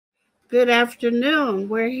Good afternoon.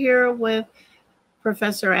 We're here with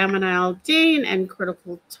Professor Amina Al-Din and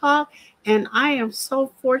Critical Talk, and I am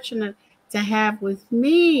so fortunate to have with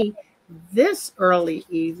me this early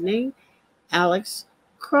evening Alex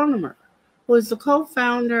Kronemer, who is the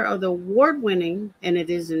co-founder of the award-winning, and it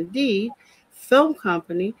is indeed, film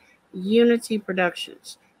company Unity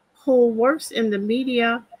Productions, who works in the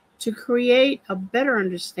media to create a better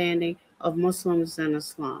understanding of Muslims and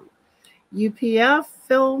Islam. UPF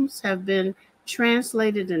films have been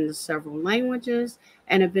translated into several languages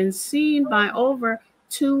and have been seen by over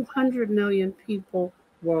 200 million people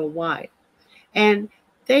worldwide. And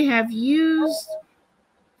they have used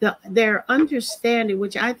their understanding,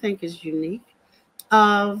 which I think is unique,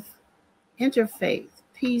 of interfaith,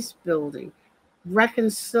 peace building,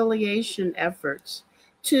 reconciliation efforts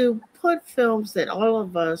to put films that all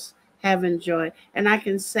of us have enjoyed. And I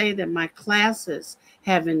can say that my classes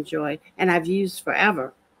have enjoyed and I've used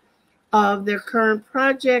forever. Their current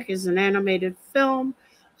project is an animated film,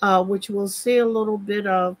 which we'll see a little bit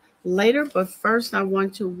of later. But first, I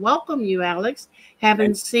want to welcome you, Alex.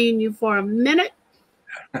 Haven't seen you for a minute.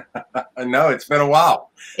 No, it's been a while.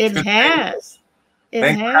 It has.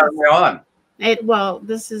 Thanks for having me on. Well,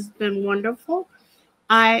 this has been wonderful.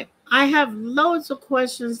 I have loads of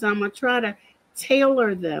questions. I'm going to try to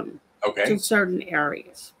tailor them to certain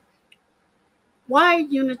areas. Why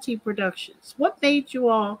Unity Productions? What made you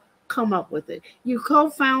all come up with it? You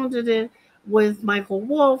co-founded it with Michael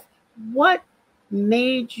Wolff. What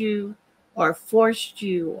made you or forced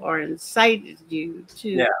you or incited you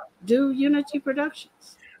to do Unity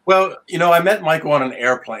Productions? Well, you know, I met Michael on an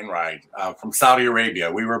airplane ride from Saudi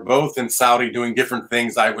Arabia. We were both in Saudi doing different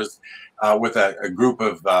things. I was with a group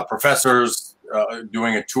of professors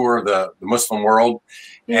doing a tour of the Muslim world.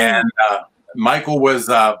 And Michael was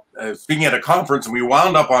speaking at a conference, and we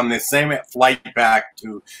wound up on this same flight back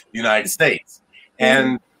to the United States.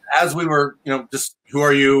 And as we were, you know, just who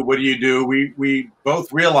are you? What do you do? We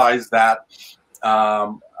both realized that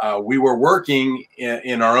we were working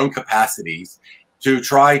in our own capacities to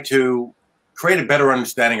try to create a better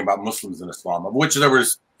understanding about Muslims and Islam, of which there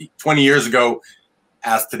was 20 years ago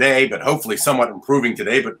as today, but hopefully somewhat improving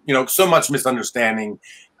today. But, you know, so much misunderstanding,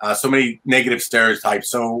 so many negative stereotypes,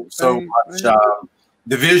 so much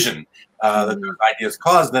division that those ideas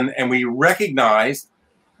caused. And we recognized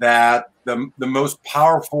that the most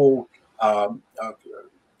powerful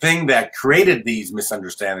thing that created these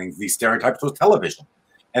misunderstandings, these stereotypes, was television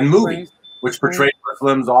and movies, which portrayed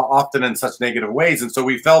Muslims often in such negative ways. And so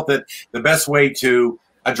we felt that the best way to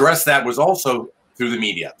address that was also through the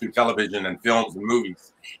media, through television and films and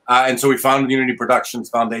movies. And so we founded the Unity Productions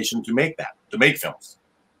Foundation to make films.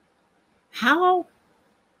 How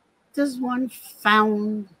does one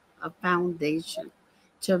found a foundation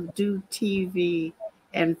to do TV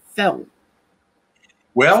and film?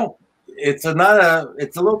 Well, it's a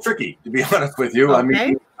little tricky, to be honest with you. I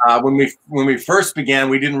mean, when we first began,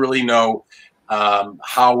 we didn't really know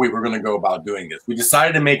how we were going to go about doing this. We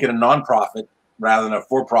decided to make it a nonprofit rather than a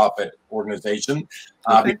for-profit organization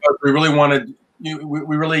because we really wanted.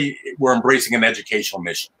 We really were embracing an educational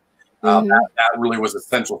mission. That really was a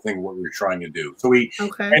central thing what we were trying to do. So we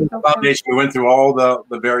created the foundation. We went through all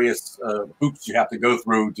the various hoops you have to go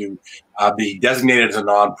through to be designated as a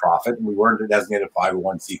nonprofit. And we weren't a designated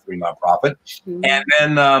 501c3 nonprofit. And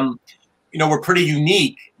then, you know, we're pretty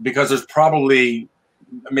unique because there's probably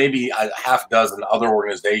maybe a half dozen other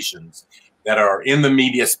organizations that are in the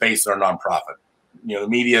media space that are nonprofit. You know, the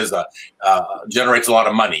media generates a lot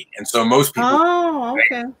of money. And so most people.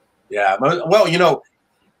 Yeah. Well, you know,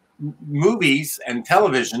 movies and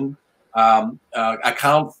television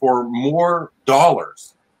account for more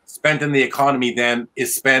dollars spent in the economy than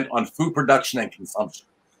is spent on food production and consumption.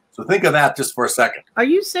 So think of that just for a second. Are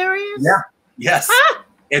you serious? Yeah. Yes.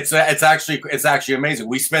 It's actually amazing.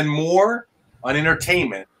 We spend more on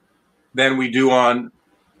entertainment than we do on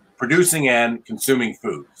producing and consuming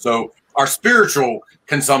food. So our spiritual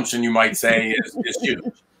consumption, you might say, is huge.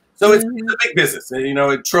 So it's a big business, you know,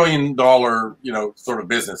 $1 trillion, you know, sort of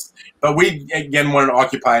business. But we, again, wanted to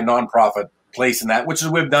occupy a nonprofit place in that, which is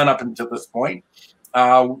what we've done up until this point.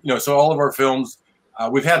 You know, so all of our films,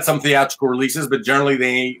 we've had some theatrical releases, but generally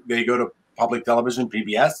they go to public television,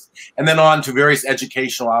 PBS, and then on to various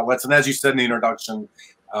educational outlets. And as you said in the introduction,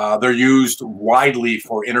 they're used widely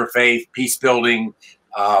for interfaith, peace building,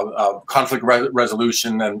 conflict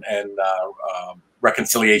resolution, and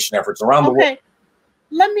reconciliation efforts around the world.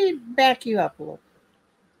 Let me back you up a little.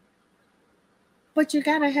 But you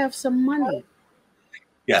got to have some money.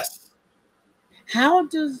 Yes. How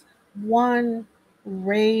does one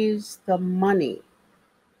raise the money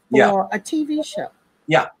for a TV show?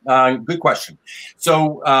 Yeah, good question.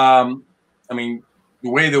 So, I mean,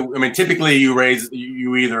 typically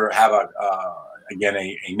you either have again,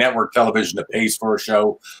 a network television that pays for a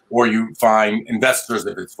show, or you find investors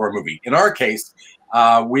if it's for a movie. In our case,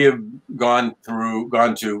 we have gone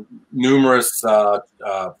to numerous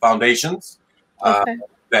foundations Okay.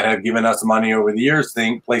 that have given us money over the years.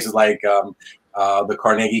 Places like the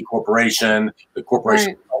Carnegie Corporation, the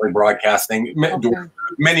Corporation of Public Broadcasting,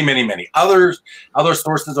 many others. Other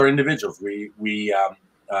sources are individuals. We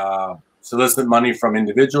solicit money from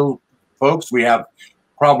individual folks. We have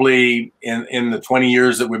probably in the 20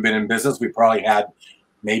 years that we've been in business, we probably had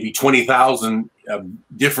maybe 20,000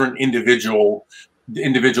 different individuals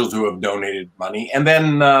who have donated money, and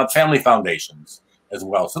then family foundations as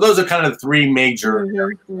well. So those are kind of the three major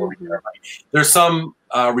areas where we get our money. There's some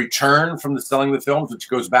return from the selling the films, which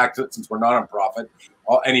goes back to, since we're not a profit,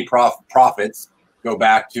 any profits go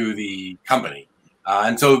back to the company.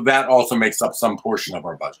 And so that also makes up some portion of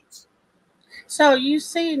our budgets. So you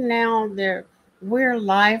see now we're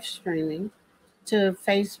live streaming to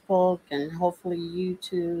Facebook and hopefully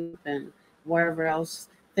YouTube and wherever else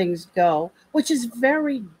things go, which is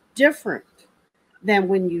very different than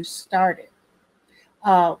when you started.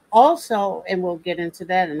 Also, and we'll get into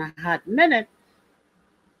that in a hot minute,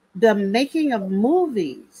 the making of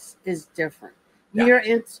movies is different. Yeah. You're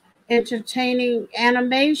entertaining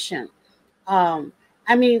animation.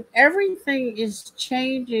 I mean, everything is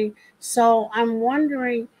changing. So I'm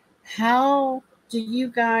wondering, how do you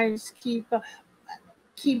guys keep up?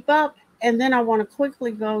 And then I want to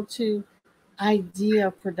quickly go to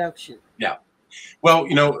idea production. Yeah. Well,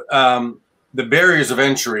 the barriers of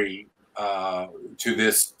entry to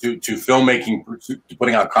filmmaking, to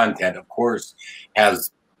putting out content, of course,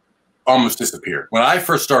 has almost disappeared. When I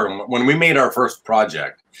first started, when we made our first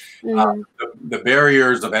project, the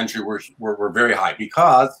barriers of entry were very high,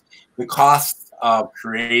 because the cost of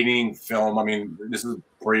creating film, I mean, this is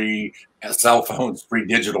pre-cell phones,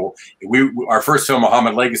 pre-digital. Our first film,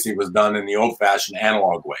 Muhammad Legacy, was done in the old-fashioned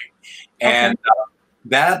analog way. And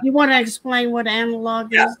that... You want to explain what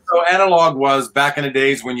analog is? So analog was back in the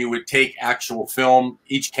days when you would take actual film.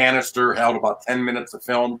 Each canister held about 10 minutes of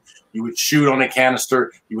film. You would shoot on a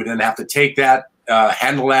canister. You would then have to take that,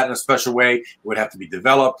 handle that in a special way. It would have to be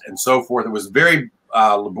developed and so forth. It was very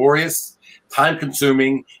laborious,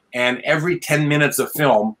 time-consuming, and every 10 minutes of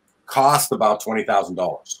film cost about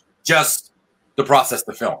 $20,000 just to process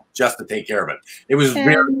the film, just to take care of it. It was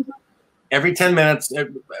every 10 minutes,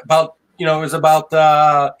 about... it was about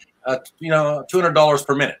 $200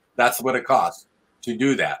 per minute. That's what it costs to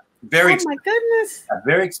do that. Very expensive. My goodness.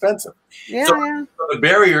 Very expensive. Yeah. So the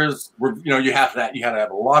barriers were, you had to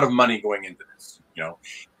have a lot of money going into this.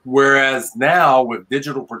 Whereas now with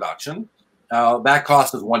digital production, that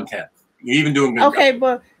cost is 1/10. You're even doing good. Okay,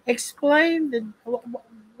 but explain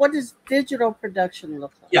what does digital production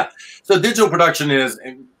look like? Yeah. So digital production is,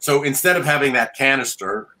 so instead of having that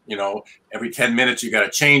canister, every 10 minutes you got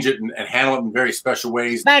to change it and handle it in very special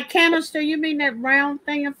ways. By canister, you mean that round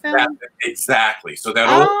thing of film? Exactly. So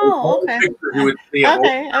that old picture you would see.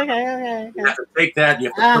 Okay. You have to take that.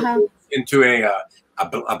 You have to put it into a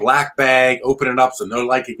black bag, open it up so no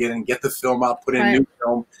light could get in, get the film out, put in new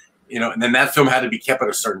film, and then that film had to be kept at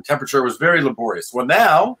a certain temperature. It was very laborious. Well,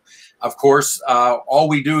 now, of course, all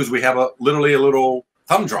we do is we have literally a little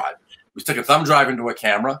thumb drive. We stick a thumb drive into a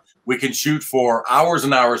camera. We can shoot for hours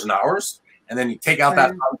and hours and hours. And then you take out that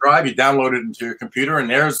thumb drive, you download it into your computer, and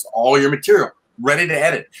there's all your material ready to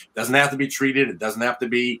edit. It doesn't have to be treated. It doesn't have to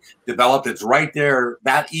be developed. It's right there.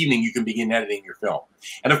 That evening, you can begin editing your film.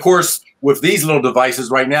 And of course, with these little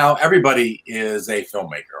devices right now, everybody is a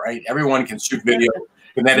filmmaker, right? Everyone can shoot video.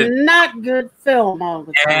 Can edit. Not good film all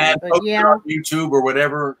the time, but on YouTube or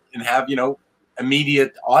whatever, and have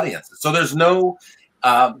immediate audiences. So there's no,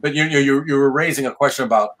 but you were raising a question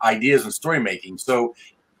about ideas and story making. So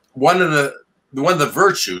one of the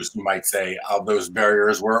virtues, you might say, of those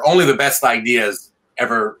barriers were only the best ideas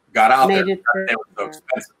ever got out there. They were so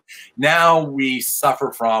expensive. Now we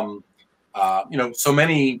suffer from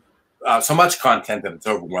so much content that it's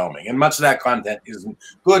overwhelming, and much of that content isn't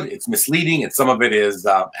good. It's misleading, and some of it is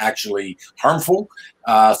actually harmful.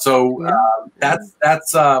 That's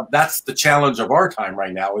the challenge of our time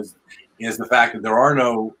right now. Is the fact that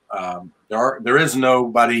there is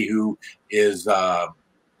nobody who is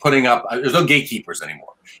putting up. There's no gatekeepers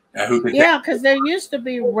anymore. Because there used to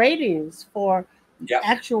be ratings for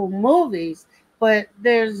actual movies, but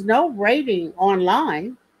there's no rating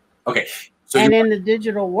online. Okay. So in the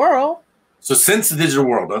digital world. So since the digital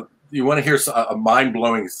world, you want to hear a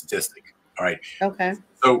mind-blowing statistic. All right. Okay.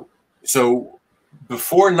 So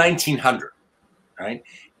before 1900, right?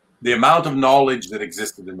 The amount of knowledge that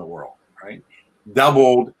existed in the world, right,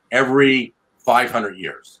 doubled every 500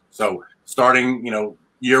 years. So starting,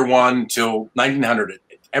 year one till 1900,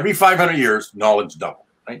 every 500 years, knowledge doubled,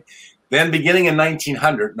 right? Then beginning in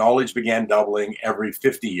 1900, knowledge began doubling every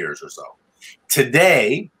 50 years or so.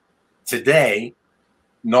 Today,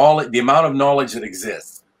 knowledge, the amount of knowledge that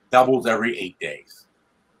exists doubles every 8 days.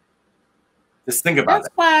 Just think about That's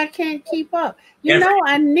that. why I can't keep up.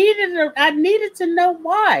 I needed to know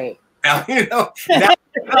why. Now, now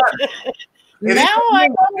Now I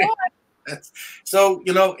know why. So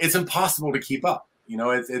it's impossible to keep up.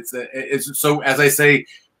 It's so, as I say,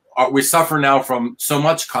 we suffer now from so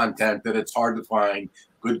much content that it's hard to find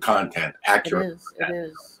good content, accurate. It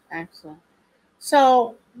is excellent.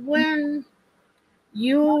 So when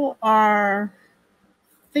you are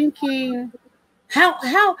thinking, how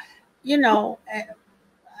I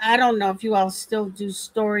don't know if you all still do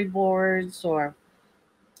storyboards or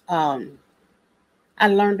I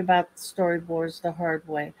learned about storyboards the hard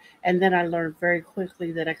way, and then I learned very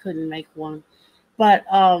quickly that I couldn't make one. But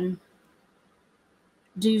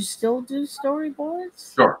do you still do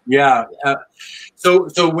storyboards? Sure. Yeah. So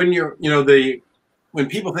when when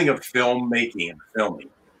people think of filmmaking and filming,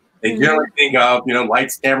 they generally think of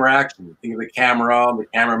lights, camera, action. You think of the camera, the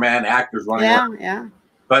cameraman, actors running around. Yeah.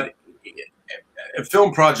 But a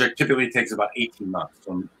film project typically takes about 18 months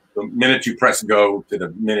from the minute you press go to the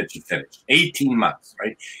minute you finish. 18 months,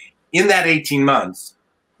 right? In that 18 months,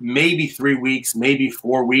 maybe 3 weeks, maybe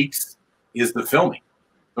 4 weeks is the filming.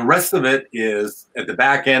 The rest of it is at the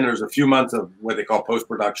back end. There's a few months of what they call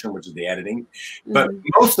post-production, which is the editing, but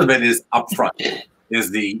most of it is upfront.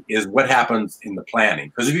 Is what happens in the planning.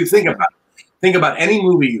 Because if you think about any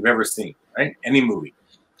movie you've ever seen, right? Any movie.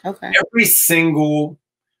 Okay. Every single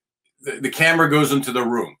the camera goes into the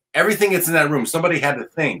room. Everything that's in that room, somebody had to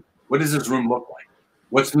think, what does this room look like?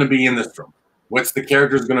 What's going to be in this room? What's the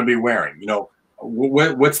characters going to be wearing?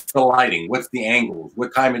 What's the lighting? What's the angles?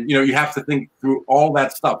 What time? You have to think through all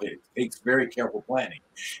that stuff. It takes very careful planning.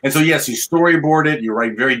 And so, yes, you storyboard it. You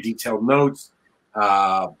write very detailed notes.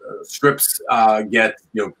 Scripts get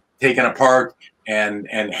taken apart and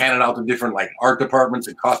handed out to different art departments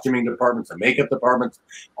and costuming departments and makeup departments.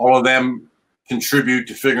 All of them contribute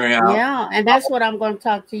to figuring out. Yeah, and that's what I'm going to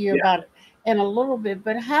talk to you about in a little bit.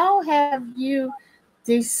 But how have you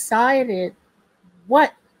decided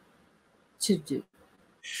what to do?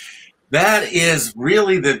 That is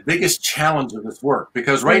really the biggest challenge of this work,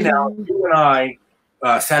 because right now, you and I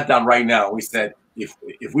sat down right now. We said, if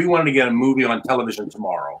we wanted to get a movie on television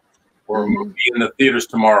tomorrow or a movie in the theaters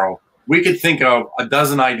tomorrow, we could think of a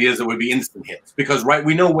dozen ideas that would be instant hits, because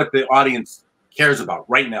we know what the audience cares about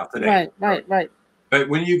right now today. Right. But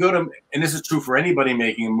when you go to, and this is true for anybody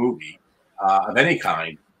making a movie of any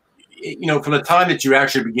kind, from the time that you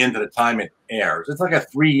actually begin to the time it airs, it's like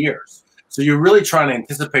 3 years. So you're really trying to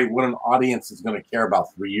anticipate what an audience is going to care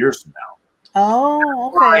about 3 years from now.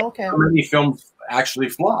 Oh, okay. How many films actually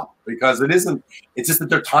flop? Because it's just that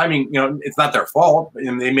their timing, it's not their fault.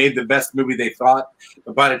 And they made the best movie they thought.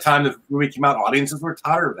 But by the time the movie came out, audiences were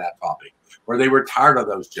tired of that topic, or they were tired of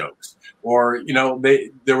those jokes, or,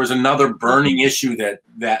 there was another burning issue that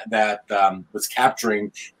was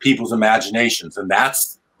capturing people's imaginations. And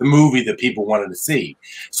that's the movie that people wanted to see.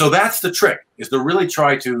 So that's the trick, is to really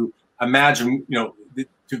try to imagine, to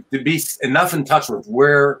be enough in touch with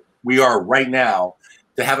where we are right now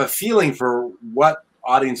to have a feeling for what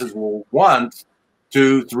audiences will want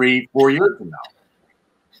 2, 3, 4 years from now.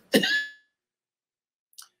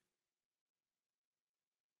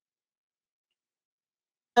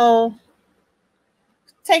 So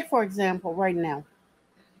take, for example, right now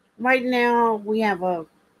we have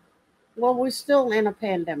we're still in a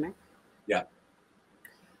pandemic. Yeah.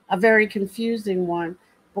 A very confusing one,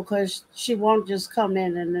 because she won't just come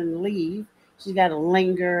in and then leave. She's got to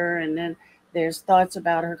linger, and then there's thoughts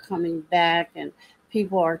about her coming back, and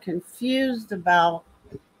people are confused about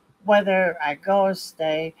whether I go or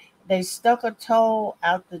stay. They stuck a toe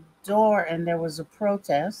out the door, and there was a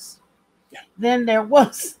protest. Yeah. Then there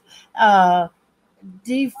was defund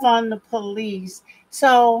the police.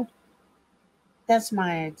 So that's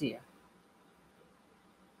my idea.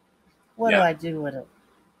 What do I do with it?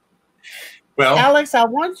 Well, Alex, I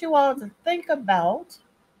want you all to think about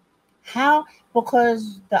how,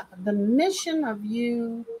 because the mission of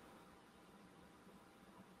you,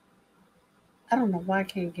 I don't know why I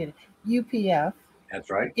can't get it, UPF. That's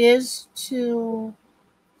right. Is to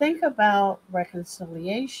think about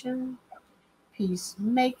reconciliation,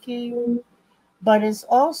 peacemaking, but it's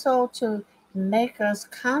also to make us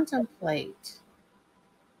contemplate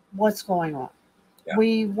what's going on. Yeah.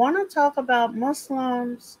 We want to talk about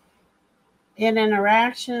Muslims in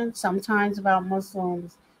interaction, sometimes about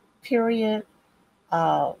Muslims, period.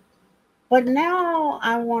 Uh, but now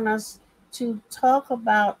I want us to talk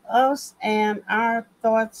about us and our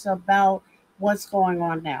thoughts about what's going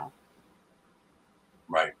on now.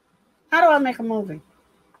 Right. How do I make a movie?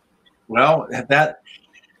 Well,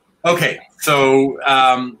 okay. So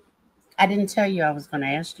I didn't tell you I was going to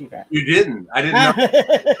ask you that. you didn't. I didn't know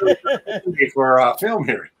for a film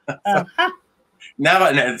here. Uh-huh. Now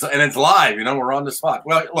and it's live. We're on the spot.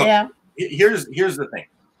 Well, look. Yeah. Here's the thing.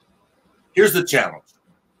 Here's the challenge.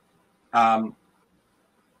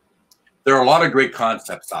 There are a lot of great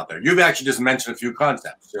concepts out there. You've actually just mentioned a few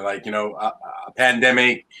concepts. You're like, a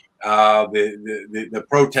pandemic, the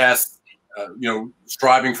protests,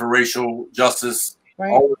 striving for racial justice,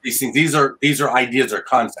 Right. all of these things. These are ideas or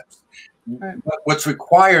concepts. Right. What's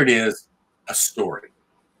required is a story.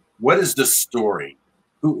 What is the story?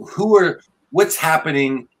 What's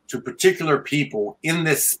happening to particular people in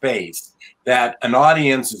this space that an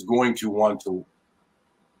audience is going to want to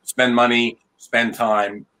spend money, spend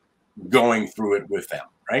time going through it with them,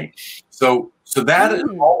 right? So that is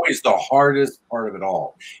always the hardest part of it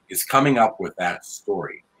all, is coming up with that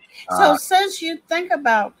story. So since you think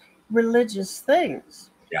about religious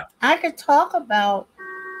things, yeah, I could talk about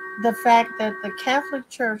the fact that the Catholic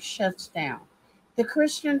Church shuts down. The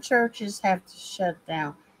Christian churches have to shut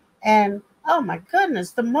down. And oh my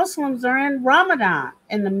goodness, the Muslims are in Ramadan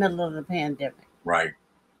in the middle of the pandemic. Right.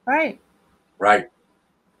 Right. Right.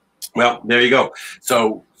 Well, there you go.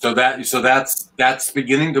 So that's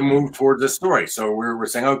beginning to move towards a story. So we're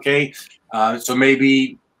saying, okay, so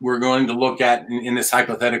maybe we're going to look at, in this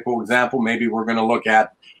hypothetical example, maybe we're going to look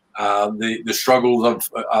at the struggles of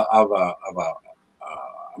a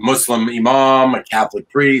Muslim imam, a Catholic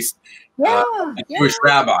priest, a Jewish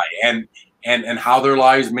rabbi, and how their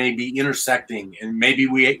lives may be intersecting, and maybe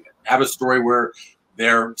we have a story where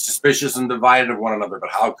they're suspicious and divided of one another, but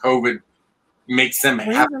how COVID makes them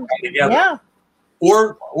have to come together. Yeah.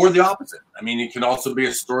 Or the opposite. I mean, it can also be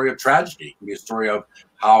a story of tragedy. It can be a story of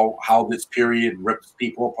how this period rips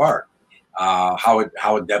people apart, how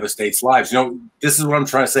it devastates lives. This is what I'm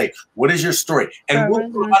trying to say. What is your story? And what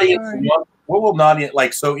will an audience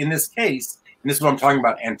like? So in this case, and this is what I'm talking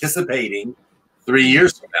about, anticipating 3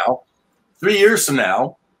 years from now. 3 years from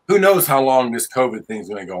now, who knows how long this COVID thing is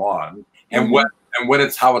going to go on, and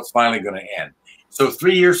how it's finally going to end. So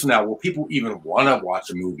 3 years from now, will people even want to watch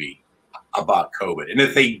a movie about COVID? And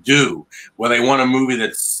if they do, will they want a movie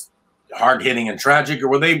that's hard-hitting and tragic, or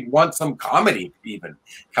will they want some comedy even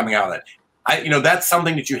coming out of that? That's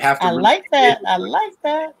something that you have to. I like that.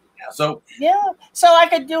 Yeah. So I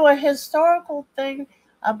could do a historical thing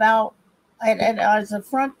about, and as a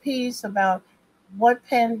front piece about what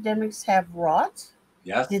pandemics have wrought.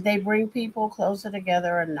 Yes. Did they bring people closer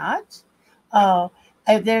together or not?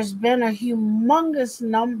 There's been a humongous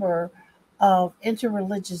number of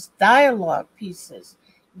interreligious dialogue pieces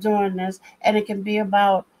during this, and it can be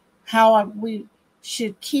about how we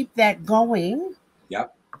should keep that going.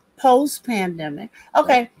 Yep. Post-pandemic.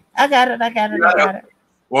 Okay, I got it.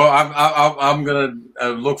 Well, I'm gonna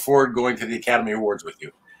look forward going to the Academy Awards with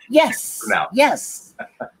you. Yes. Now. Yes.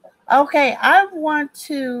 Okay, I want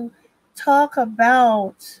to talk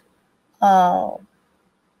about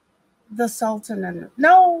the Sultan and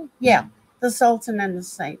the Sultan and the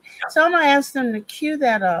Saint. So I'm gonna ask them to cue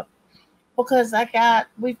that up, because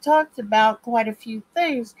we've talked about quite a few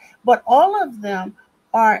things, but all of them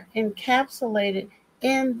are encapsulated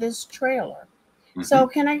in this trailer. Mm-hmm. So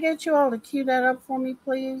can I get you all to cue that up for me,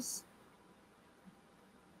 please?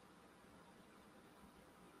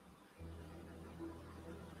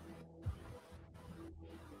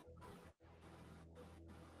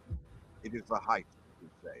 It is the height of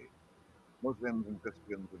crusade. Muslims and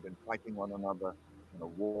Christians have been fighting one another in a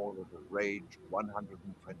war that has raged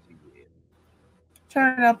 120 years.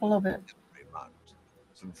 Turn it up a little bit.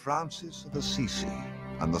 St. Francis of Assisi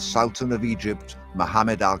and the Sultan of Egypt,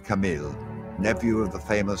 Muhammad al-Kamil, nephew of the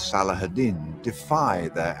famous Salah ad-Din, defy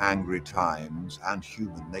their angry times and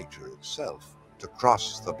human nature itself to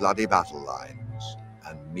cross the bloody battle lines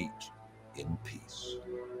and meet in peace.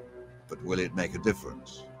 But will it make a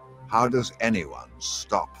difference? How does anyone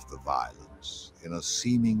stop the violence in a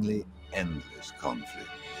seemingly endless conflict?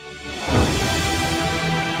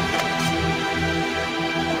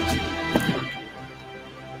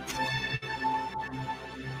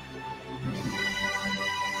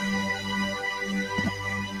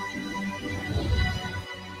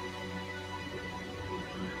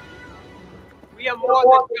 We are more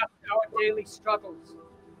than just our daily struggles.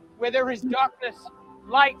 Where there is darkness,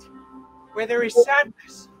 light. Where there is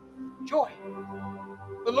sadness, joy.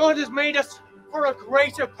 The Lord has made us for a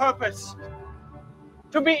greater purpose,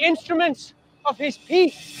 to be instruments of his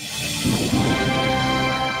peace.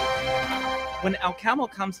 When Al-Kamel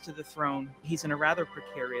comes to the throne, he's in a rather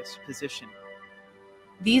precarious position.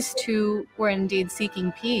 These two were indeed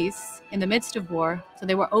seeking peace in the midst of war, so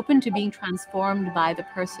they were open to being transformed by the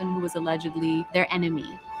person who was allegedly their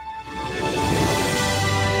enemy.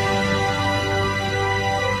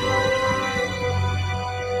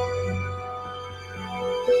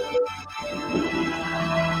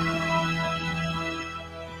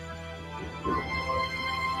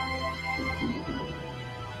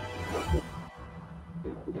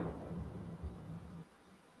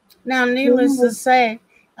 Now, needless to say,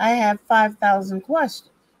 I have 5,000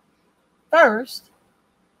 questions. First,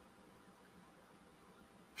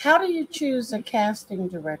 how do you choose a casting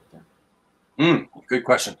director? Good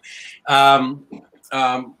question. Well,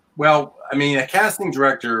 I mean, a casting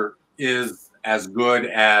director is as good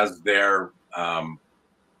as their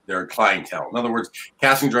clientele. In other words,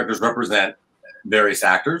 casting directors represent various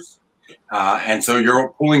actors, and so you're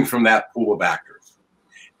pulling from that pool of actors.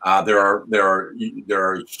 There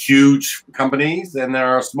are huge companies and there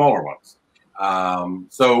are smaller ones.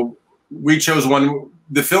 So we chose one.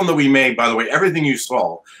 The film that we made, by the way, everything you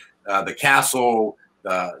saw, the castle,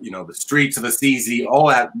 the streets of Assisi, all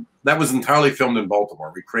that was entirely filmed in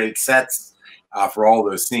Baltimore. We created sets for all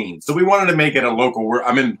those scenes. So we wanted to make it a local.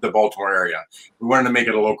 I'm in the Baltimore area. We wanted to make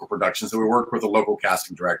it a local production. So we worked with a local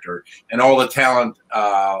casting director, and all the talent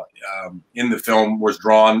in the film was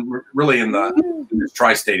drawn really in this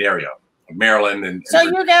tri-state area of Maryland. And so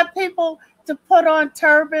you got people to put on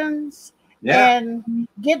turbans and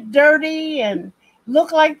get dirty and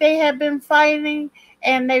look like they have been fighting,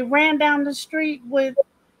 and they ran down the street with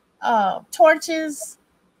torches.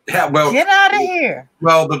 Yeah, well, get out of here.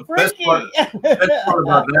 Well, the best part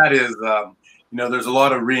about that is, there's a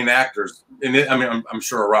lot of reenactors. I'm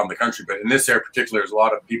sure around the country, but in this area in particular, there's a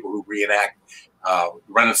lot of people who reenact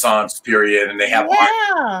Renaissance period, and they have.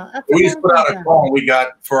 We just put out a call. We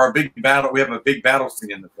got for our big battle. We have a big battle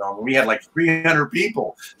scene in the film. And we had like 300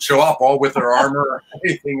 people show up, all with their armor,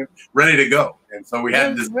 everything ready to go. And so we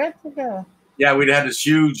had this. Ready to go. Yeah, we had this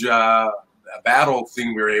huge battle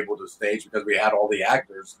scene we were able to stage because we had all the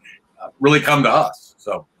actors really come to us.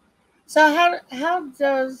 So how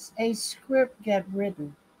does a script get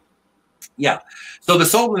written? Yeah, so the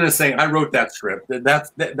Sultan is saying I wrote that script.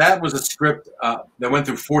 That was a script that went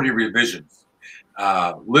through 40 revisions,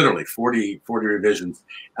 literally 40 revisions.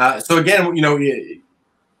 So again,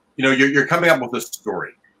 you're coming up with a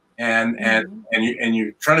story, and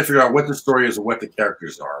you're trying to figure out what the story is and what the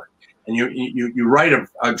characters are, and you write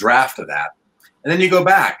a draft of that. And then you go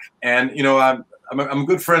back, and I'm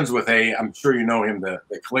good friends with I'm sure you know him, the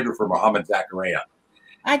calligrapher Mohammad Zakaria.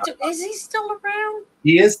 I do. Is he still around?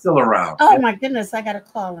 He is still around. Oh my goodness, I gotta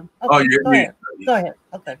call him. Okay, go ahead. Go ahead.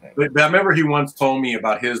 Okay. But I remember he once told me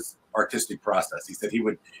about his artistic process. He said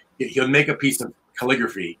he'll make a piece of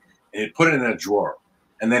calligraphy and he'd put it in a drawer,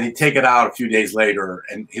 and then he'd take it out a few days later,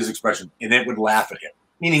 and his expression, and it would laugh at him.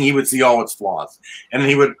 Meaning he would see all its flaws, and then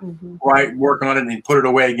he would work on it, and he'd put it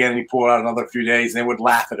away again, and he'd pull it out another few days, and it would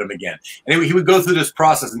laugh at him again. And he would go through this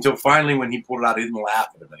process until finally, when he pulled it out, it didn't laugh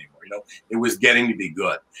at him anymore. It was getting to be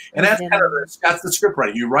good, and that's the script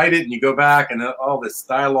writing. You write it, and you go back, and all this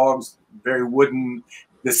dialogue's very wooden.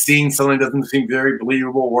 The scene suddenly doesn't seem very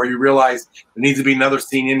believable, or you realize there needs to be another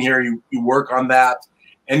scene in here. You work on that,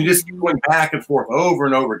 and you just keep going back and forth over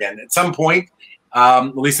and over again. At some point,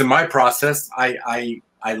 at least in my process, I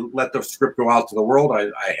let the script go out to the world.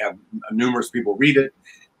 I have numerous people read it.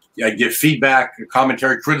 I give feedback,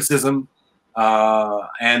 commentary, criticism,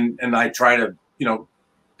 and I try to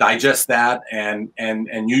digest that and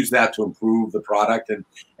use that to improve the product, and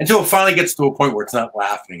until it finally gets to a point where it's not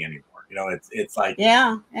laughing anymore. It's like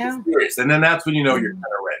it's serious, and then that's when you're kind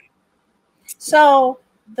of ready. So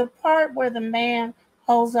the part where the man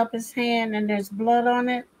holds up his hand and there's blood on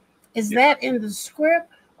it, is that in the script,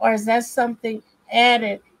 or is that something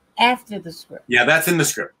added after the script? Yeah, that's in the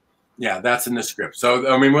script. Yeah, that's in the script. So,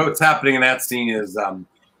 what's happening in that scene is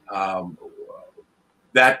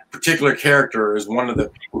that particular character is one of the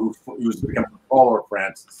people who's become a follower of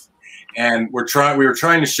Francis. And we were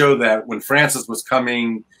trying to show that when Francis was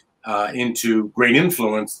coming into great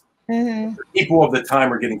influence, people of the time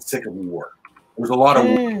were getting sick of war. There was a lot of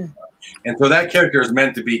war. And so that character is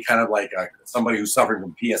meant to be kind of like somebody who's suffering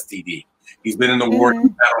from PTSD. He's been in the war,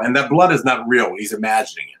 and that blood is not real. He's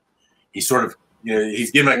imagining it. He's sort of,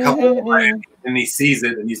 he's given a couple of lines, and he sees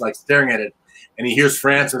it, and he's like staring at it, and he hears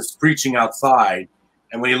Francis preaching outside,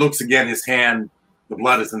 and when he looks again, his hand, the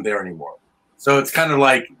blood isn't there anymore. So it's kind of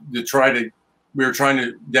like we were trying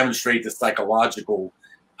to demonstrate the psychological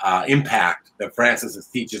impact that Francis's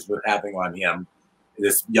teachings were having on him,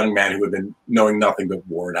 this young man who had been knowing nothing but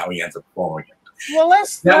war, and how he ends up following him. Well,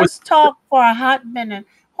 let's talk for a hot minute.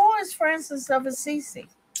 Who is Francis of Assisi?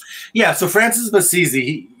 Yeah, so Francis of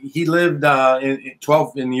Assisi, he lived in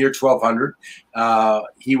the year 1200.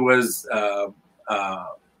 He was a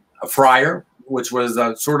friar, which was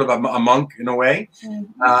sort of a monk in a way,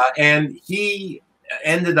 and he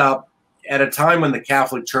ended up at a time when the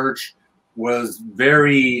Catholic Church was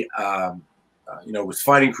very, was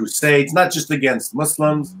fighting crusades, not just against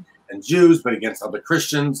Muslims and Jews, but against other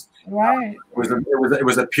Christians. Right. It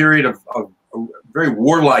was a period of a very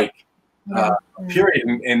warlike period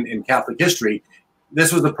in Catholic history.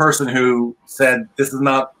 This was the person who said, "This is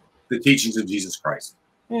not the teachings of Jesus Christ.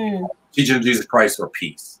 Teachings of Jesus Christ are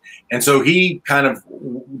peace." And so he kind of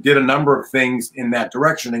did a number of things in that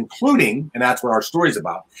direction, including, and that's what our story's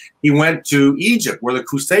about, he went to Egypt where the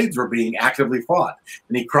Crusades were being actively fought.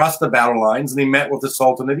 And he crossed the battle lines and he met with the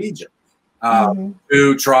Sultan of Egypt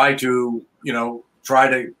to try to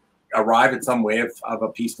arrive at some way of a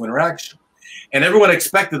peaceful interaction. And everyone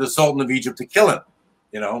expected the Sultan of Egypt to kill him,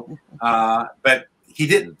 but he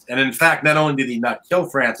didn't. And in fact, not only did he not kill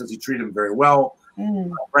Francis, he treated him very well.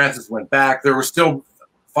 Francis went back. There were still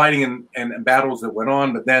fighting and battles that went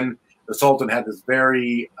on, but then the Sultan had this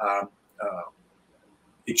very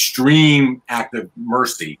extreme act of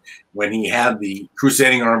mercy when he had the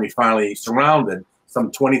crusading army finally surrounded, some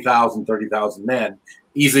 20,000, 30,000 men.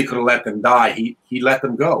 Easily could have let them die. He let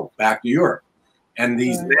them go back to Europe. And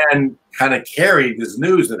these men kind of carried this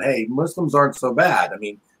news that, hey, Muslims aren't so bad. I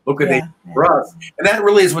mean, look what they did for us. And that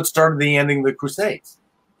really is what started the ending of the Crusades.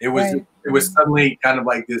 It was suddenly kind of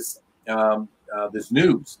like this this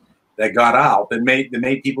news that got out that made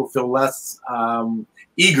people feel less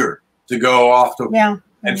eager to go off to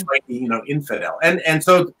and fight the infidel. And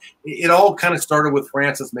so it all kind of started with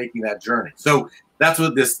Francis making that journey. So that's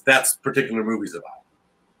what that particular movie's about.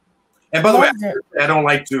 And by the way, I don't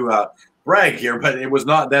like to brag here, but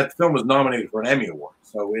that film was nominated for an Emmy Award.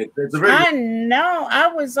 So it's a very. I know. I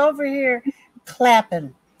was over here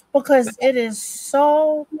clapping because it is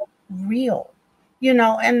so real,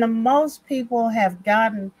 and the most people have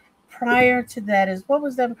gotten prior to that is, what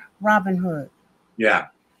was that? Robin Hood. Yeah.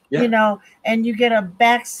 And you get a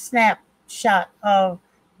back snapshot of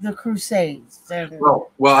the Crusades.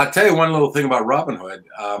 Well, I'll tell you one little thing about Robin Hood.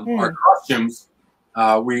 Our costumes,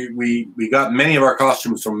 we got many of our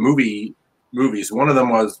costumes from movies. One of them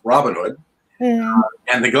was Robin Hood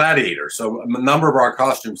and The Gladiator. So a number of our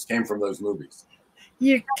costumes came from those movies.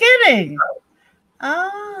 You're kidding.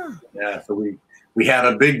 Yeah, so we had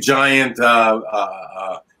a big giant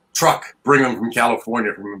truck bring them from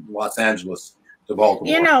California, from Los Angeles to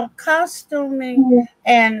Baltimore. Costuming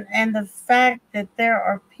and the fact that there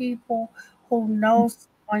are people who know so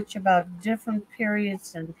much about different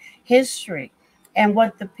periods in history and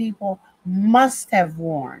what the people must have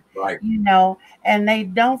worn, right? And they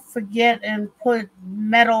don't forget and put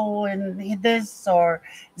metal in this or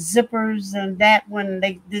zippers and that when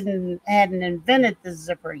they hadn't invented the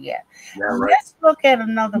zipper yet. Yeah, right. Let's look at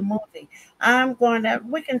another movie.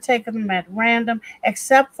 We can take them at random,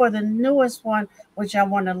 except for the newest one, which I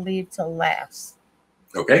want to leave till last.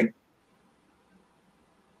 Okay.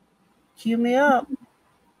 Cue me up.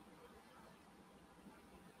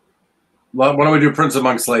 Well, why don't we do Prince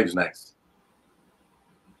Among Slaves next?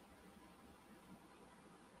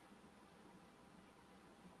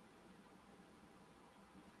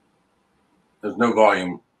 There's no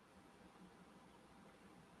volume.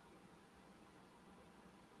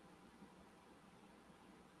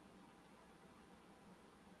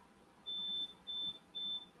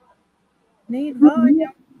 Need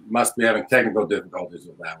volume. Must be having technical difficulties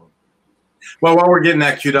with that one. Well, while we're getting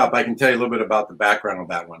that queued up, I can tell you a little bit about the background of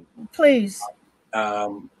that one. Please.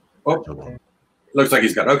 Looks like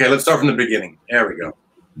he's got it. Okay, let's start from the beginning. There we go.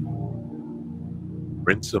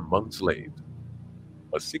 Prince Among Slaves,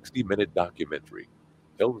 a 60-minute documentary,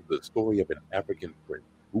 tells the story of an African prince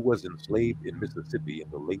who was enslaved in Mississippi in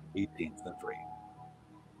the late 18th century.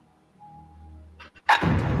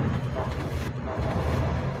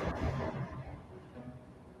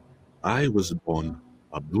 I was born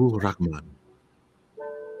Abdul Rahman.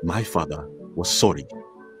 My father was Sori,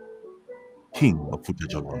 king of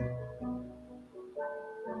Futajalon.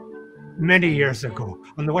 Many years ago,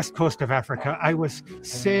 on the west coast of Africa, I was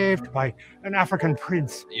saved by an African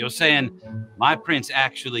prince. You're saying my prince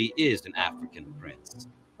actually is an African prince?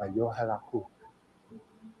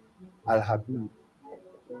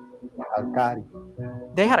 Alcari.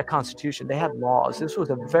 They had a constitution. They had laws. This was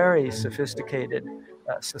a very sophisticated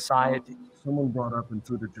society. Someone brought up in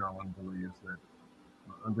Futajalan believes that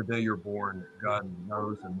on the day you're born, God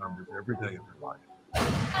knows and numbers every day of your life.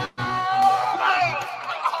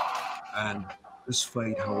 And this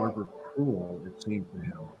fate, however cruel it seemed to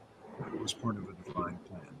him, it was part of a divine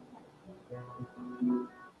plan.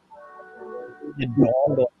 It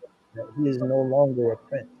dawned on him that he is no longer a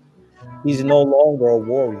prince. He's no longer a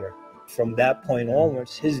warrior. From that point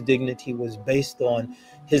onwards, his dignity was based on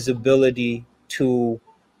his ability to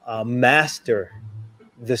master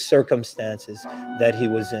the circumstances that he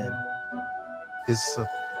was in.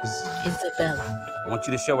 Isabella. I want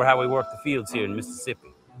you to show her how we work the fields here in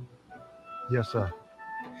Mississippi. Yes, sir.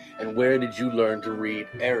 And where did you learn to read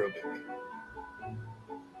Arabic?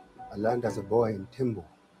 I learned as a boy in Timbo,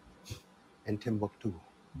 in Timbuktu.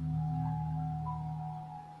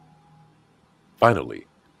 Finally,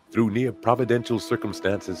 through near providential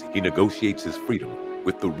circumstances, he negotiates his freedom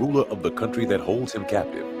with the ruler of the country that holds him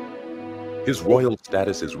captive. His royal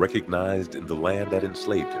status is recognized in the land that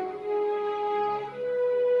enslaved him.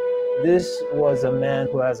 This was a man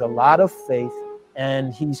who has a lot of faith,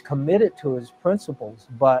 and he's committed to his principles,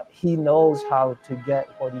 but he knows how to get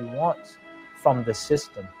what he wants from the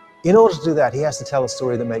system. In order to do that, he has to tell a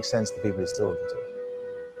story that makes sense to the people he's talking to.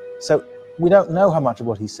 So we don't know how much of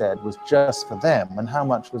what he said was just for them and how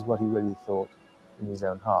much was what he really thought in his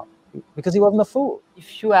own heart, because he wasn't a fool.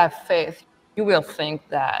 If you have faith, you will think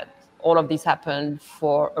that all of this happened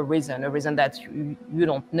for a reason that you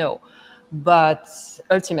don't know. But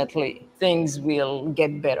ultimately, things will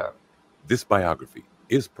get better. This biography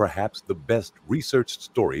is perhaps the best researched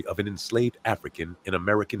story of an enslaved African in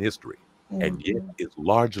American history, and yet is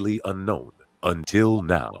largely unknown until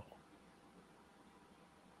now.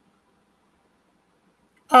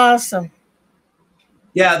 Awesome.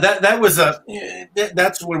 Yeah,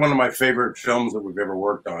 that's one of my favorite films that we've ever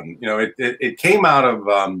worked on. You know, it came out of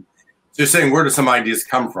just saying, where do some ideas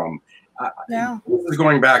come from? Yeah. This is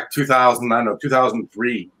going back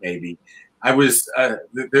 2003 maybe. I was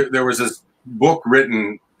there was this book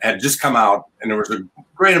written, had just come out, and there was a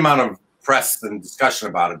great amount of press and discussion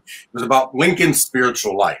about it. It was about Lincoln's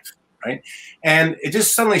spiritual life, right? And it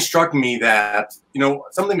just suddenly struck me that, you know,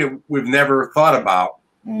 something that we've never thought about,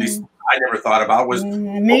 at least I never thought about, was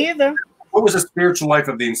me either. What was the spiritual life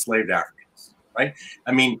of the enslaved Africans, right?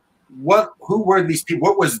 I mean, who were these people?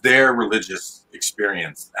 What was their religious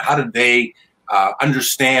experience? How did they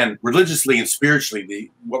understand religiously and spiritually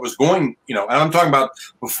what was going, you know? And I'm talking about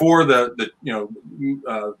before the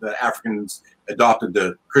Africans adopted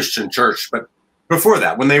the Christian church, but before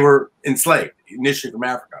that, when they were enslaved initially from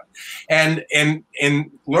Africa, and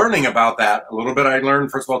learning about that a little bit, I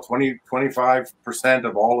learned, first of all, 25%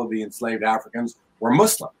 of all of the enslaved Africans were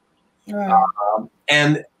Muslim,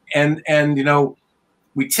 and you know,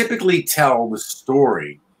 we typically tell the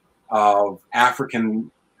story of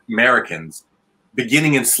African Americans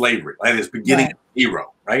beginning in slavery, that is, beginning at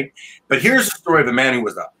zero, right? But here's the story of a man who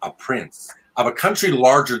was a prince of a country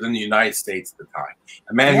larger than the United States at the time,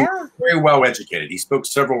 a man who was very well educated. He spoke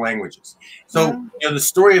several languages. So you know, the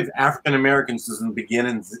story of African Americans doesn't begin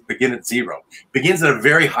at zero. It begins at a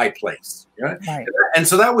very high place, right? And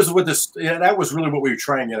so that was what that was really what we were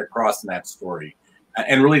trying to get across in that story,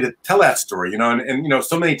 and really to tell that story, you know. And you know,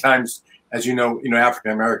 so many times, as you know,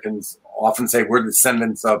 African Americans often say we're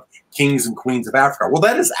descendants of kings and queens of Africa. Well,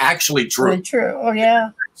 that is actually true. Really true. Oh,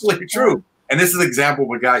 yeah. Absolutely true. And this is an example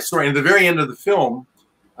of a guy's story. And at the very end of the film,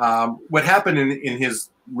 what happened in his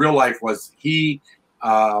real life was he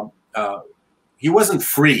wasn't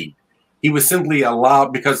freed. He was simply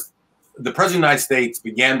allowed, because the President of the United States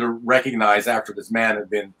began to recognize, after this man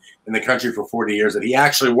had been in the country for 40 years, that he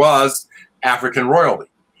actually was African royalty.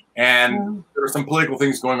 And there were some political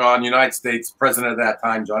things going on. The United States president at that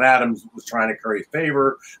time, John Adams, was trying to curry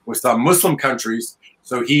favor with some Muslim countries.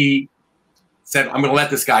 So he said, I'm going to let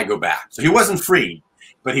this guy go back. So he wasn't free,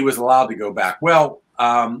 but he was allowed to go back. Well,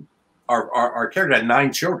 our character had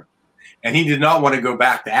 9 children, and he did not want to go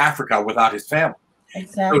back to Africa without his family.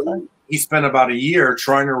 Exactly. So he spent about a year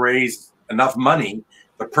trying to raise enough money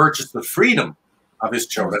to purchase the freedom of his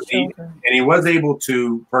children. And he was able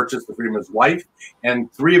to purchase the freedom of his wife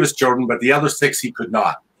and 3 of his children, but the other 6 he could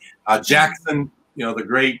not. Jackson, you know, the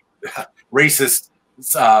great racist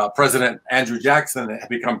President Andrew Jackson, had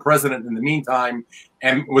become president in the meantime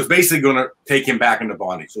and was basically going to take him back into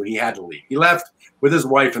bondage. So he had to leave. He left with his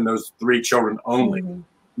wife and those 3 children only,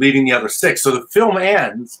 leaving the other 6. So the film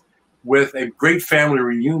ends with a great family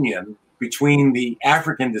reunion between the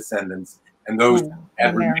African descendants and those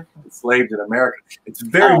that remained enslaved in America. It's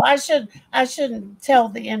very. Oh, I shouldn't tell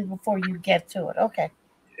the end before you get to it. Okay.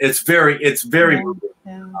 It's very Yeah, moving.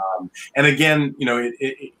 yeah. And again, you know,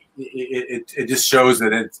 it just shows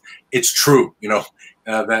that it's true. You know,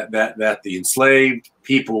 that the enslaved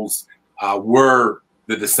peoples were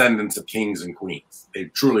the descendants of kings and queens. They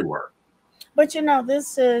truly were. But you know,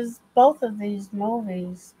 both of these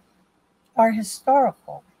movies are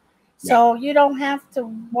historical. So you don't have to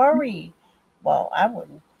worry. Well, I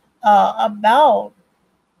wouldn't about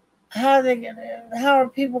how are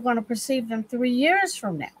people going to perceive them 3 years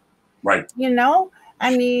from now. Right. You know,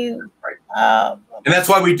 I mean, and that's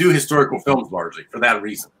why we do historical films largely for that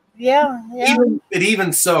reason. Yeah.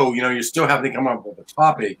 Even so, you know, you still have to come up with a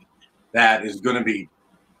topic that is going to be,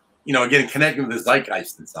 you know, again, connecting with the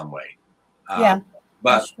zeitgeist in some way.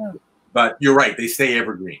 But you're right; they stay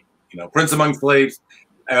evergreen. You know, Prince Among Slaves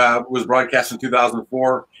was broadcast in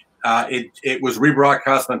 2004. It was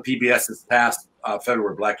rebroadcast on PBS this past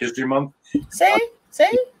February, Black History Month. See.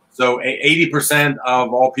 So 80%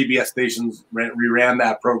 of all PBS stations reran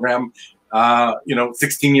that program. You know,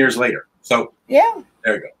 16 years later. So yeah,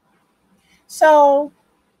 there you go. So,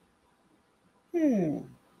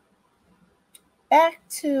 back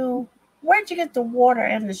to where'd you get the water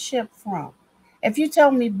and the ship from? If you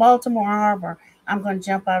tell me Baltimore Harbor, I'm going to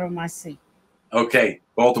jump out of my seat. Okay,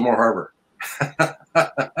 Baltimore Harbor.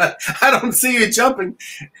 I don't see you jumping.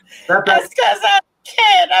 That's because I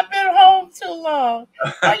can't. I've been home too long.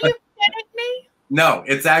 Are you kidding me? No,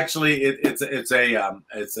 it's actually it's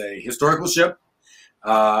a historical ship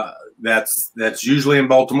that's usually in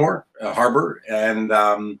Baltimore Harbor, and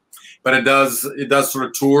but it does sort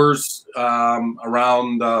of tours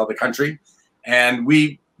around the country, and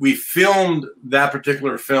we filmed that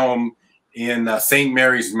particular film in St.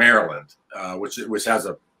 Mary's, Maryland, which has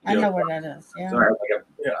a I know where that is. Yeah. Like a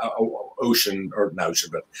ocean, or not ocean,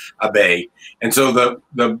 but a bay. And so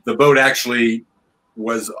the boat actually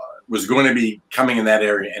was going to be coming in that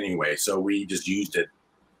area anyway. So we just used it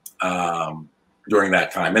during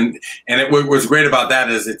that time. And what was great about that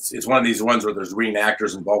is it's one of these ones where there's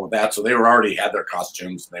reenactors involved with that. So they already had their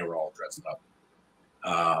costumes and they were all dressed up.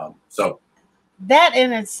 So that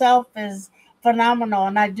in itself is phenomenal.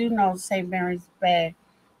 And I do know St. Mary's Bay.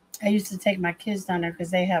 I used to take my kids down there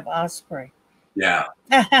because they have Osprey. Yeah.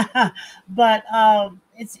 But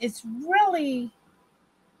it's really,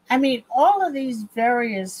 I mean, all of these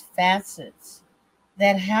various facets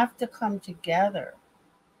that have to come together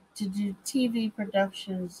to do TV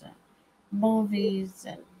productions and movies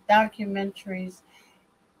and documentaries.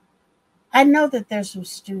 I know that there's some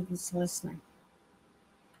students listening.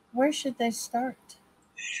 Where should they start?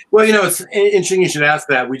 Well, you know, it's interesting you should ask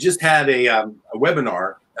that. We just had a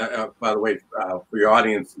webinar, by the way, for your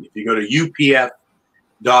audience. If you go to UPF.TV,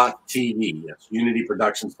 that's Unity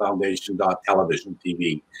Productions Foundation.television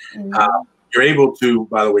TV, you're able to,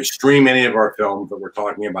 by the way, stream any of our films that we're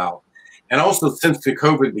talking about. And also, since the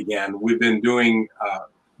COVID began, we've been doing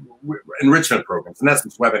enrichment programs, in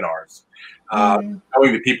essence, webinars,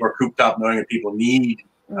 knowing that people are cooped up, knowing that people need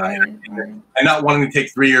and not wanting to take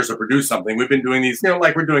 3 years to produce something. We've been doing these, you know,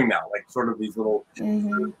 like we're doing now, like sort of these little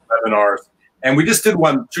webinars. And we just did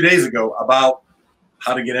one 2 days ago about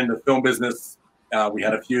how to get into the film business. We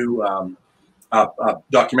had a few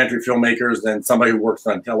documentary filmmakers and somebody who works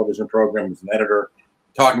on television programs, an editor,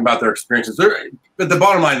 talking about their experiences. But the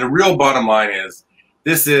bottom line, the real bottom line is,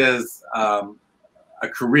 this is a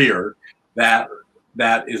career that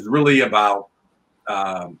is really about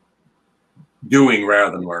doing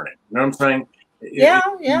rather than learning. You know what I'm saying?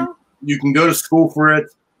 Yeah. You can go to school for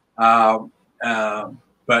it, but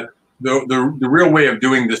the real way of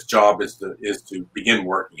doing this job is to begin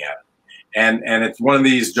working at it. And it's one of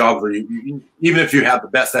these jobs where you even if you have the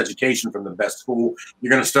best education from the best school,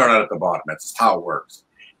 you're going to start out at the bottom. That's just how it works.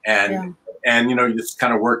 And you know, you just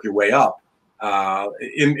kind of work your way up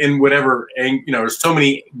in whatever. And you know, there's so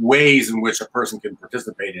many ways in which a person can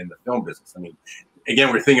participate in the film business. I mean,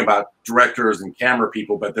 again, we're thinking about directors and camera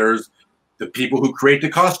people, but there's the people who create the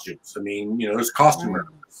costumes. I mean, you know, there's costumer,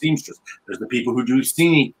 seamstress. There's the people who do the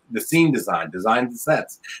scene design the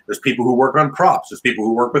sets. There's people who work on props. There's people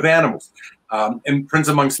who work with animals. In Prince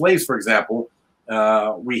Among Slaves, for example,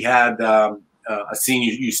 we had a scene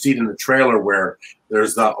you see it in the trailer where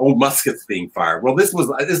there's old muskets being fired. Well, this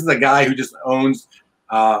is a guy who just owns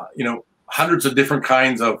you know, hundreds of different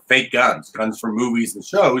kinds of fake guns from movies and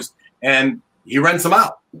shows, and he rents them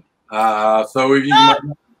out. So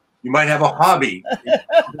you might have a hobby.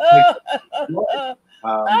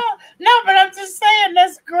 No, but I'm just saying,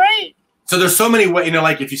 that's great. So there's so many ways, you know,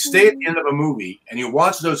 like if you stay at the end of a movie and you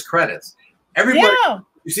watch those credits, everybody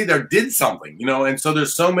you see there did something, you know. And so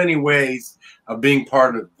there's so many ways of being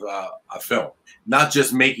part of a film, not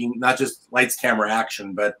just lights, camera,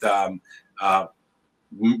 action, but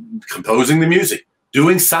composing the music,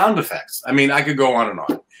 doing sound effects. I mean, I could go on and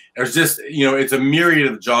on. There's just, you know, it's a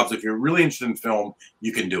myriad of jobs. If you're really interested in film,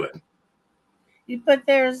 you can do it. But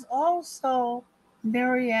there's also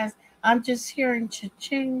myriad. I'm just hearing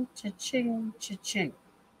cha-ching, cha-ching, cha-ching.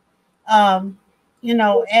 You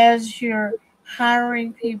know, as you're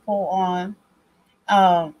hiring people on,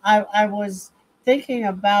 I was thinking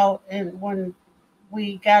about when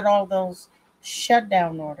we got all those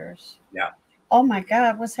shutdown orders. Yeah. Oh my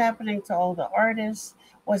God, what's happening to all the artists?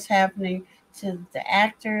 What's happening to the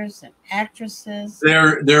actors and actresses?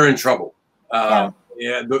 They're in trouble. Yeah,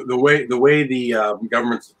 the way the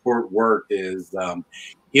government support worked is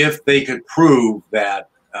if they could prove that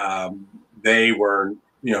they were,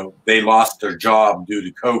 you know, they lost their job due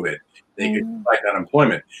to COVID, they could collect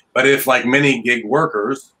unemployment. But if, like many gig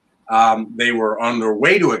workers, they were on their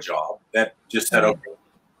way to a job that just said, okay,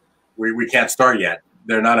 we can't start yet,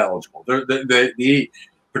 they're not eligible.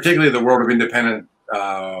 Particularly the world of independent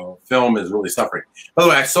film is really suffering. By the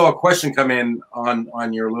way, I saw a question come in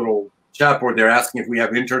on your little chat board. They're asking if we have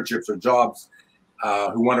internships or jobs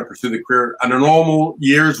who want to pursue the career. Under normal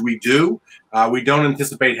years, we do. We don't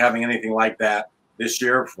anticipate having anything like that this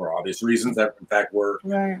year for obvious reasons. That, in fact,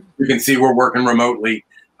 you can see we're working remotely.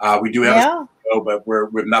 We do have a studio,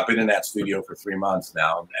 but we've not been in that studio for 3 months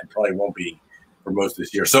now, and probably won't be for most of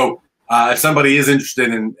this year. So if somebody is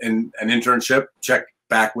interested in an internship, check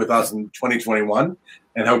back with us in 2021,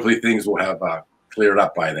 and hopefully things will have cleared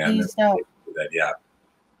up by then. Yeah.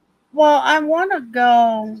 Well, I want to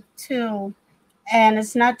go to, and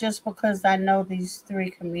it's not just because I know these three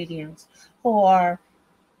comedians who are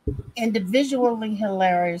individually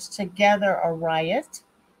hilarious, together a riot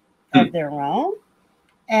of their own.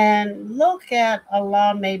 And look at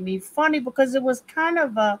Allah Made Me Funny, because it was kind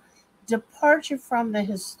of a departure from the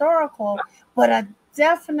historical, but a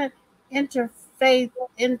definite interfaith,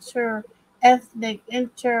 inter-ethnic,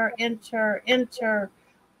 inter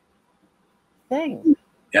thing.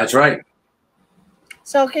 That's right.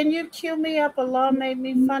 So can you cue me up Allah Made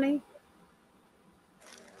Me Funny?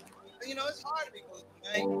 You know, it's hard to be Muslim,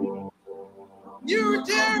 man. You're a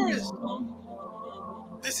terrorist.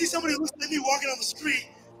 They see somebody who's me walking on the street,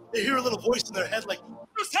 they hear a little voice in their head like,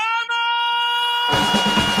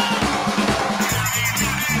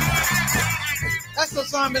 that's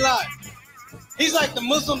Osama bin Laden. He's like the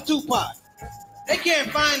Muslim Tupac. They can't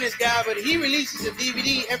find this guy, but he releases a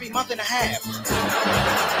DVD every month and a half.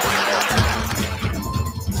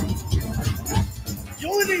 The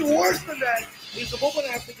only thing worse than that is the moment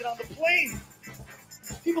I have to get on the plane.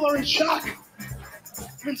 People are in shock.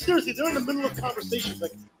 I mean, seriously, they're in the middle of conversations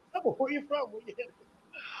like, oh, where are you from? Where are you headed?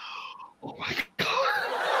 Oh my God.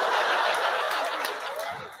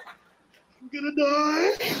 I'm gonna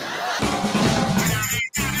die.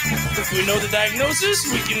 If we know the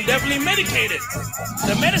diagnosis, we can definitely medicate it.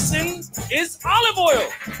 The medicine is olive oil.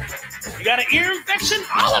 You got an ear infection?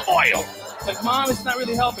 Olive oil. Like, Mom, it's not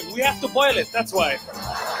really helping. We have to boil it. That's why.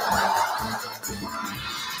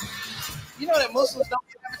 You know that Muslims don't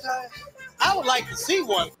get advertised? I would like to see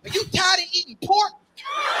one. Are you tired of eating pork?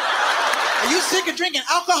 Are you sick of drinking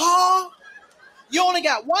alcohol? You only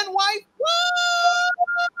got one wife?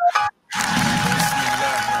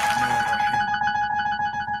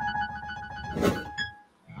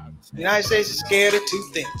 The United States is scared of two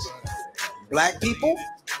things: black people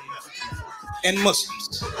and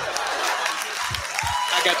Muslims.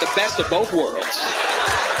 I got the best of both worlds.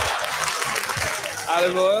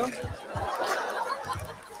 Olive oil.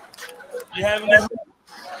 You have no.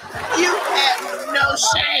 You have no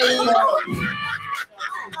shame.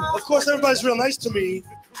 Of course, everybody's real nice to me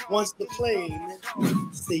once the plane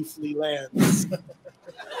safely lands.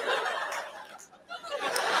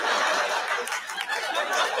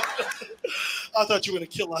 I thought you were going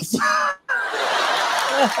to kill us.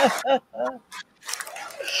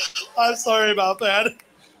 I'm sorry about that.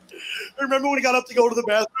 Remember when he got up to go to the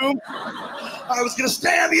bathroom? I was going to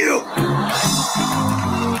stab you.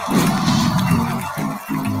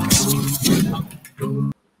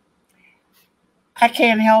 I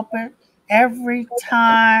can't help it. Every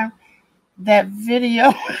time that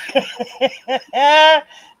video.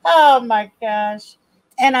 Oh my gosh.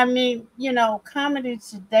 And I mean, you know, comedy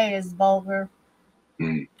today is vulgar,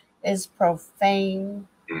 is profane,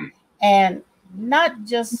 and not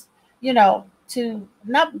just, you know,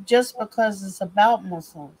 not just because it's about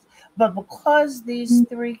Muslims, but because these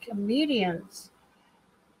three comedians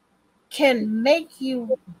can make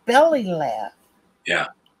you belly laugh. Yeah.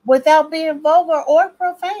 without being vulgar or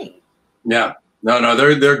profane. Yeah, no,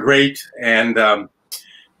 they're great, and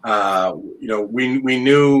you know, we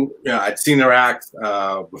knew, you know, I'd seen their act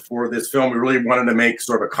before this film. We really wanted to make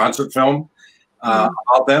sort of a concert film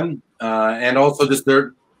about them, and also just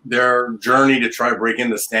their journey to try to break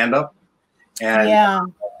into stand up.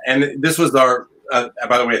 And and this was our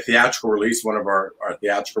by the way, a theatrical release, one of our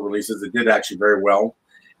theatrical releases. It did actually very well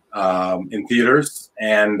in theaters,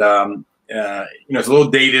 and you know, it's a little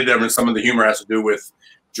dated. I mean, some of the humor has to do with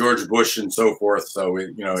George Bush and so forth. So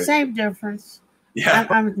you know, same difference. Yeah,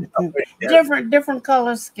 different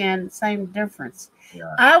color skin, same difference.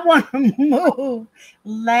 Yeah. I want to move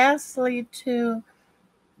lastly to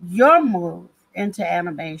your move into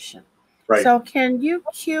animation. Right. So can you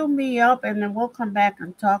cue me up, and then we'll come back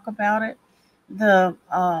and talk about it. The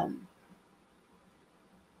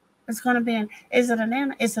it's going to be it's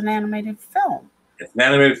an animated film. It's an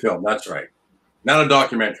animated film. That's right. Not a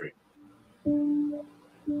documentary.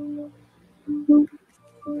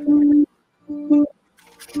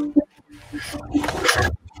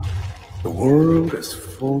 The world is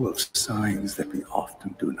full of signs that we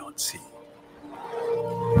often do not see.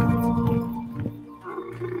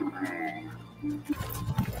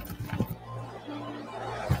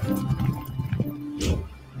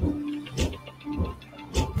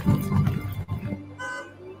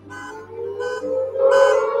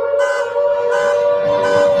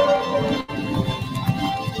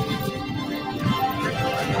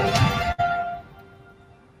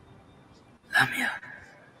 Lamia.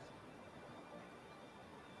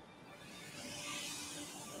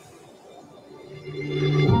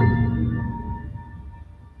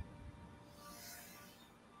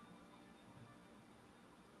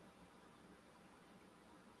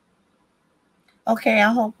 Okay,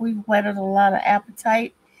 I hope we've whetted a lot of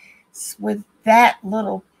appetite with that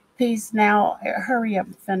little piece. Now, hurry up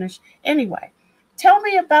and finish. Anyway, tell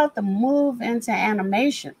me about the move into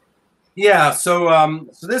animation. Yeah, so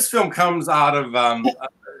so this film comes out of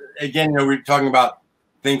again, you know, we're talking about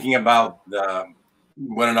thinking about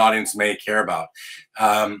what an audience may care about.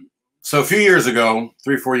 So a few years ago,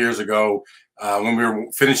 3-4 years ago, when we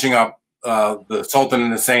were finishing up The Sultan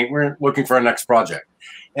and the Saint, we we're looking for our next project.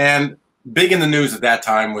 And big in the news at that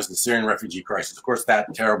time was the Syrian refugee crisis. Of course,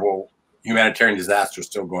 that terrible humanitarian disaster is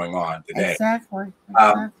still going on today. Exactly.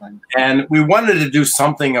 And we wanted to do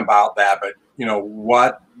something about that, but you know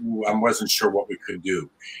what? I wasn't sure what we could do.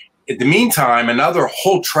 In the meantime, another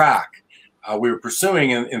whole track we were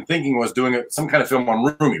pursuing and thinking was doing some kind of film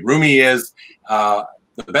on Rumi. Rumi is the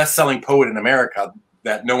best-selling poet in America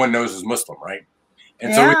that no one knows is Muslim, right?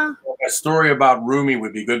 And so we thought a story about Rumi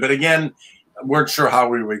would be good, but again, weren't sure how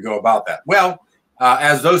we would go about that. Well,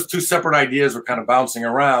 as those two separate ideas were kind of bouncing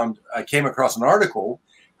around, I came across an article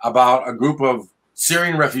about a group of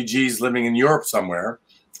Syrian refugees living in Europe somewhere,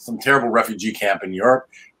 some terrible refugee camp in Europe,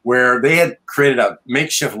 where they had created a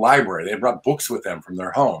makeshift library. They brought books with them from their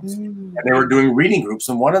homes, and they were doing reading groups.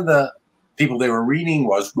 And one of the people they were reading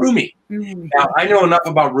was Rumi. Now, I know enough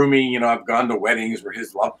about Rumi. You know, I've gone to weddings where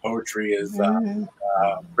his love poetry is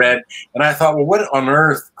read. And I thought, well, what on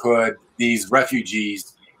earth could these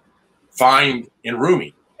refugees find in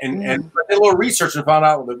Rumi? And I did a little research and found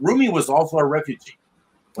out that Rumi was also a refugee.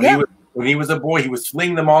 When he was a boy, he was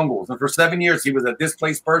fleeing the Mongols. And for 7 years, he was a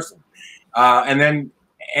displaced person. And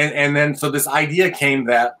then so this idea came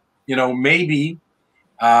that, you know, maybe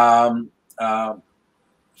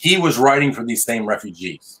he was writing for these same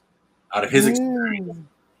refugees out of his experience.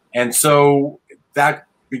 And so that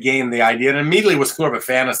began the idea, and immediately was sort of a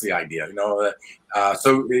fantasy idea, you know.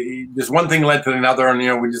 So this one thing led to another, and, you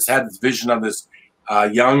know, we just had this vision of this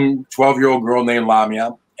young 12-year-old girl named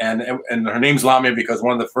Lamia. And her name's Lamia because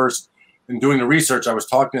one of the first, in doing the research, I was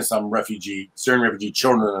talking to some Syrian refugee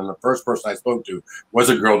children, and the first person I spoke to was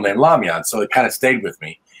a girl named Lamia. And so it kind of stayed with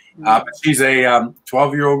me. But she's a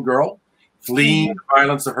 12-year-old girl fleeing the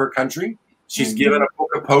violence of her country. She's given a book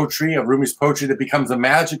of poetry, of Rumi's poetry, that becomes a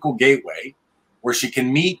magical gateway where she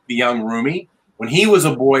can meet the young Rumi when he was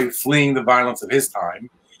a boy fleeing the violence of his time.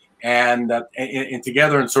 And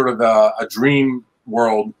together in sort of a dream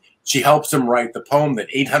world, she helps him write the poem that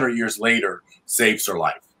 800 years later saves her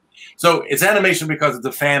life. So it's animation because it's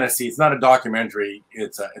a fantasy. It's not a documentary.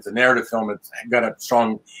 It's a narrative film. It's got a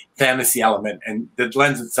strong fantasy element, and that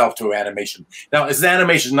lends itself to animation. Now, this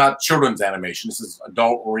animation is not children's animation. This is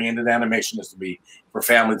adult-oriented animation. This will be for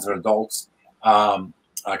families and adults kind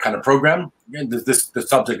of program. The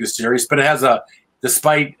subject is serious, but it has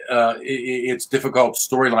despite its difficult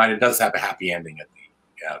storyline, it does have a happy ending at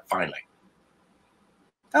the finally.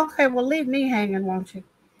 Okay, well, leave me hanging, won't you?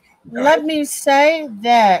 Let me say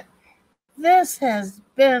that this has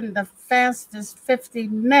been the fastest 50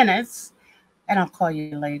 minutes, and I'll call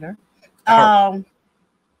you later.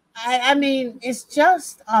 I mean, it's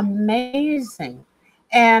just amazing.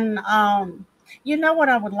 And you know what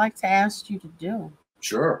I would like to ask you to do?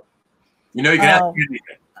 Sure. You know you can ask me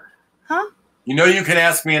anything. Huh? You know you can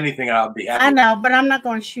ask me anything. I'll be happy. I know, but I'm not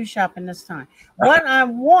going shoe shopping this time. What I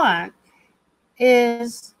want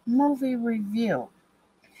is movie review.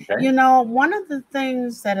 Okay. You know, one of the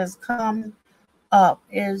things that has come up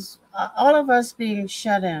is all of us being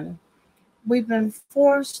shut in. We've been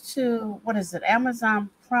forced to, what is it, Amazon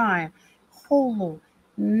Prime, Hulu,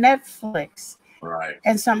 Netflix. Right.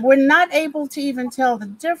 And we're not able to even tell the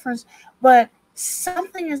difference, but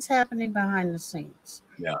something is happening behind the scenes.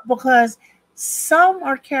 Yeah. Because some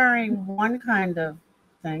are carrying one kind of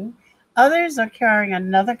thing, others are carrying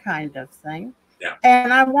another kind of thing. Yeah.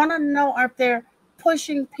 And I want to know if they're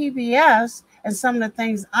pushing PBS and some of the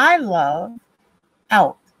things I love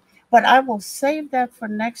out. But I will save that for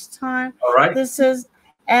next time. All right. This is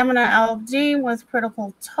Amina Al-Din with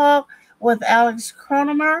Critical Talk with Alex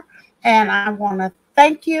Kronemer. And I want to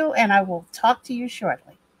thank you, and I will talk to you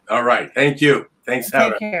shortly. All right. Thank you. Thanks,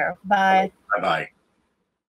 Take care. Bye. Bye-bye.